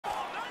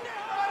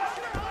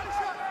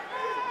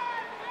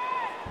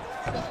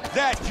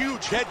That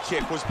huge head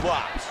kick was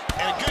blocked.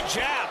 And a good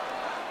jab.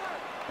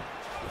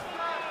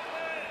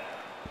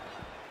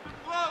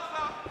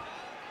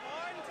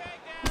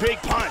 Big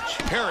punch.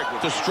 Herrig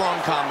with a strong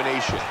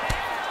combination.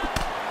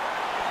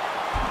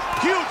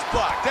 Huge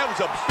block. That was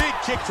a big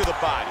kick to the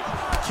body.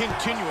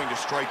 Continuing to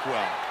strike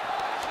well.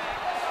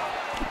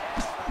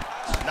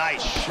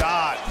 Nice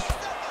shot.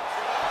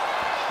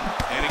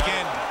 And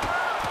again.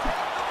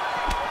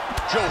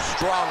 Joe's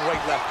strong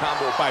right-left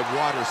combo by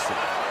Waterson.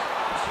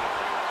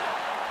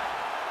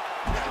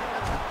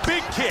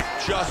 Big kick,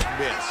 just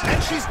missed.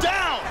 And she's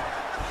down.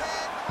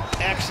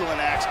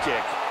 Excellent axe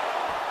kick.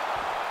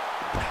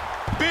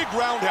 Big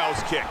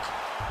roundhouse kick.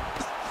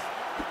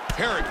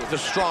 Herrig with a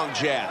strong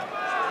jab.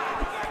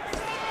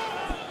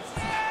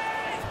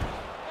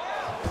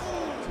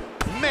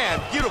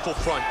 Man, beautiful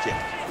front kick.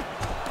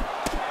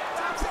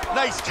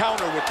 Nice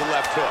counter with the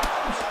left hook.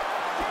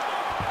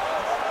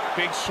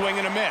 Big swing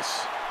and a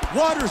miss.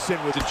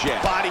 Waterson with a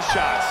jab. Body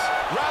shots.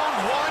 Round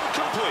one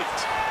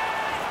complete.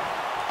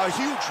 A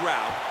huge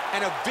round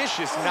and a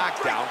vicious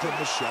knockdown from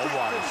Michelle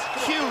Waterson.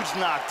 Huge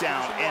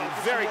knockdown and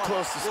very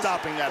close to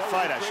stopping that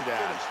fight, I should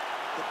add.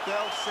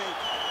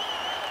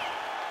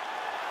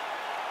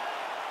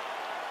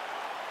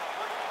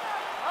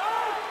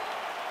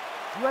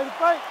 You ready to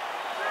fight?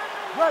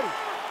 Ready.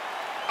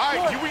 All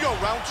right, here we go,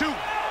 round two.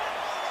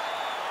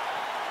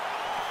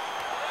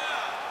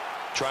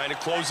 Trying to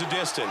close the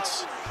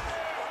distance.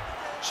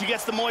 She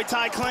gets the Muay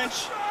Thai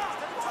clinch.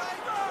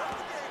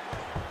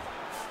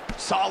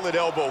 Solid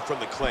elbow from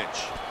the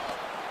clinch.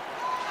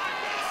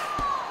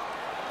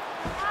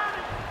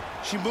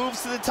 She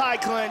moves to the Thai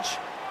clinch.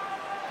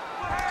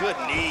 Good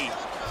knee.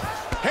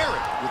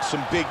 Herrig with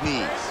some big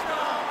knees.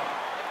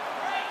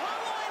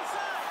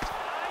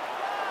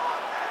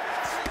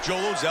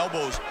 Jolo's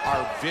elbows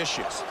are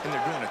vicious, and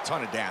they're doing a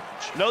ton of damage.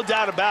 No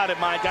doubt about it,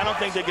 Mike. I don't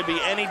think there could be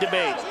any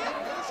debate.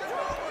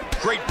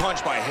 Great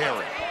punch by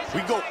Herrig.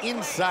 We go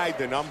inside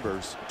the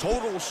numbers.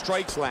 Total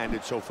strikes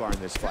landed so far in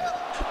this fight.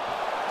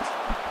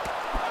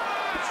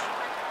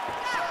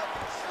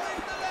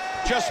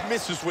 Just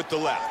misses with the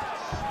left.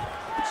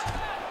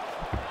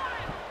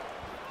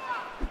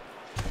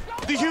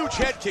 The huge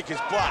head kick is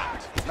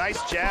blocked.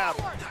 Nice jab.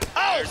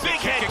 Oh, big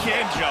head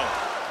kick, Joe.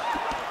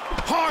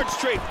 Hard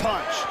straight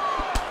punch.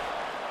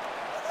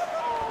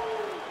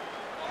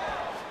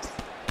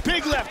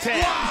 Big left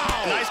hand.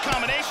 Wow. Nice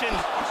combination.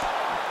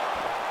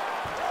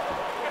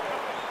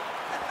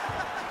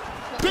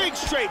 Big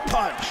straight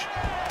punch.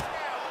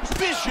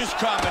 Vicious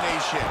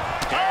combination.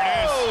 There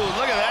it is. Oh,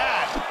 look at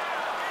that.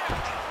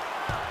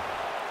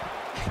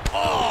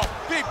 Oh,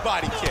 big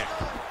body kick.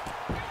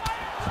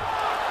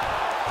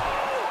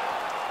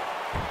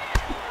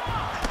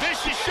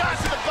 Vicious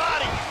shots to the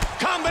body.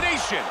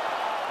 Combination.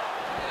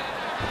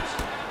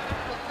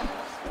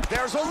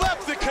 There's a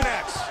left that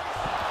connects.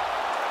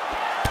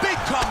 Big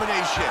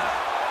combination.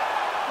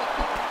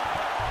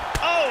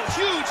 Oh,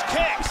 huge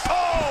kicks.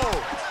 Oh,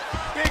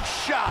 big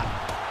shot.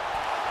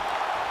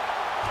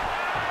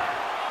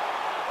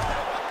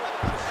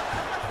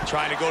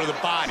 Trying to go to the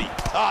body.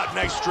 Ah,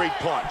 nice straight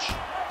punch.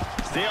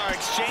 They are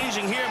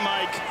exchanging here,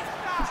 Mike.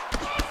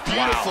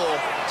 Beautiful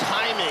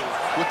timing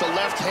with the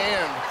left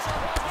hand.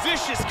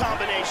 Vicious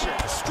combination.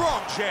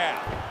 Strong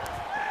jab.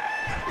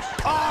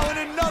 Oh,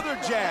 and another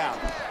jab.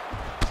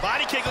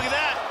 Body kick, look at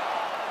that.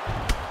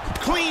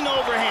 Clean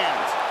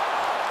overhand.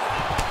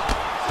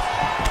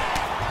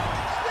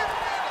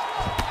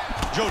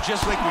 Joe,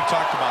 just like we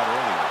talked about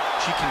earlier,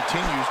 she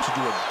continues to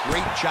do a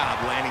great job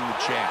landing the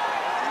jab.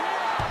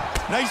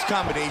 Nice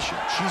combination.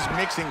 She's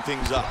mixing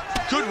things up.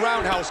 Good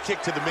roundhouse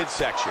kick to the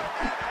midsection.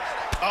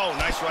 Oh,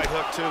 nice right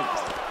hook, too.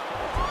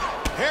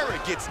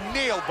 Herrig gets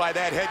nailed by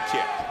that head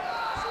kick.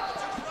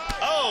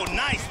 Oh,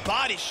 nice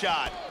body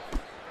shot.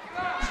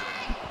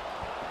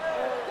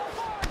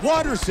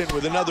 Waterson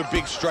with another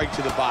big strike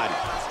to the body.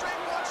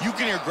 You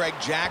can hear Greg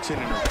Jackson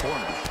in her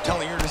corner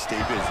telling her to stay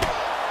busy.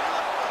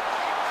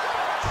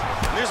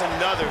 There's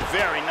another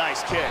very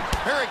nice kick.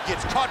 Herrig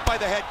gets caught by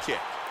the head kick.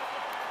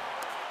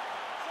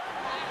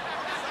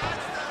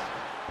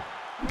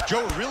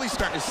 Joe, really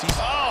starting to see...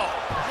 Oh,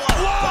 what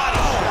a body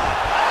shot.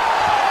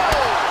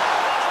 Oh!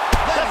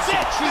 That's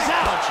it, she's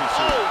out.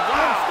 Oh,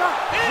 wow.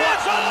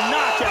 What a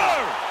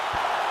knockout.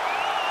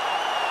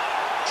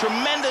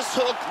 Tremendous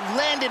hook,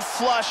 landed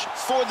flush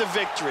for the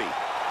victory.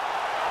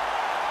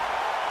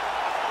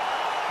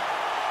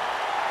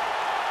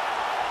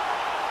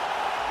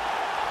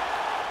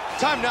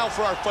 Time now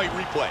for our fight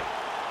replay.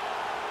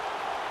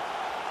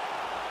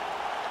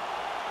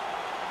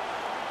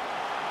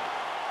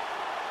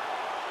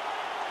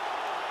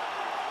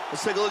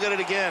 Let's take a look at it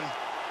again.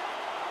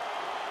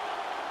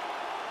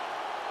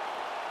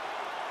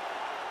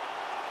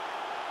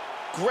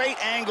 Great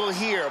angle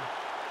here.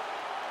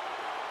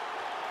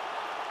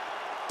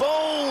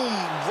 Boom,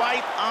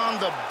 right on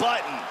the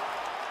button.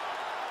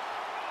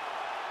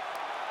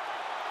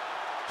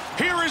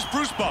 Here is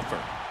Bruce Buffer.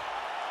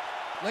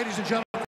 Ladies and gentlemen.